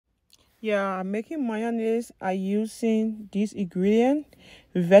Yeah, I'm making mayonnaise. I using this ingredient: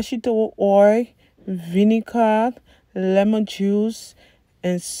 vegetable oil, vinegar, lemon juice,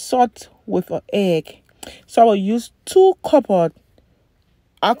 and salt with an egg. So I will use 2 cup of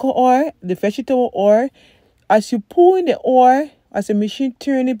alcohol oil, the vegetable oil. As you pour in the oil, as the machine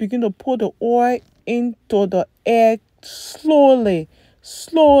turn it, begin to pour the oil into the egg slowly,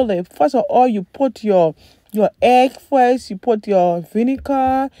 slowly. First of all, you put your egg first, you put your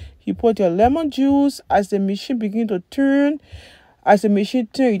vinegar, you put your lemon juice. As the machine begin to turn,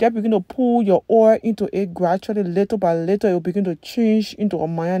 you just begin to pour your oil into it gradually, little by little. It will begin to change into a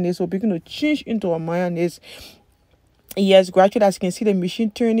mayonnaise. It will begin to change into a mayonnaise. Yes, gradually, as you can see the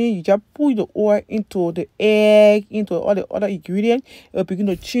machine turning, you just put the oil into the egg, into all the other ingredients. It will begin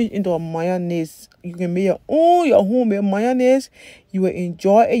to change into a mayonnaise. You can make your homemade mayonnaise. You will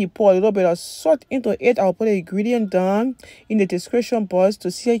enjoy it. You pour a little bit of salt into it. I'll put the ingredient down in the description box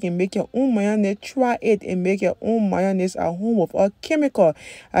to see how you can make your own mayonnaise. Try it and make your own mayonnaise at home without chemical.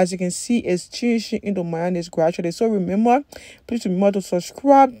 As you can see, it's changing into mayonnaise gradually. So remember, please remember to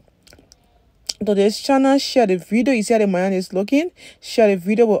subscribe to this channel, share the video. You see how the mayonnaise looking. Share the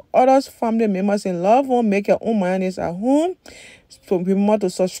video with others, family members, and loved ones. Make your own mayonnaise at home. So remember to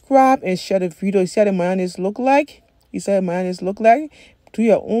subscribe and share the video. You see how the mayonnaise look like. You see how the mayonnaise look like. Do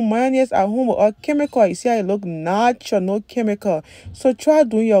your own mayonnaise at home without chemical. You see how it look natural, no chemical. So try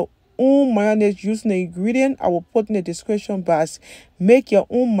doing your own mayonnaise using the ingredient I will put in the description box. Make your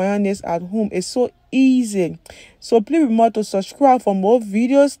own mayonnaise at home. It's so easy. So please remember to subscribe for more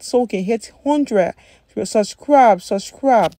videos so we can hit 100. Subscribe.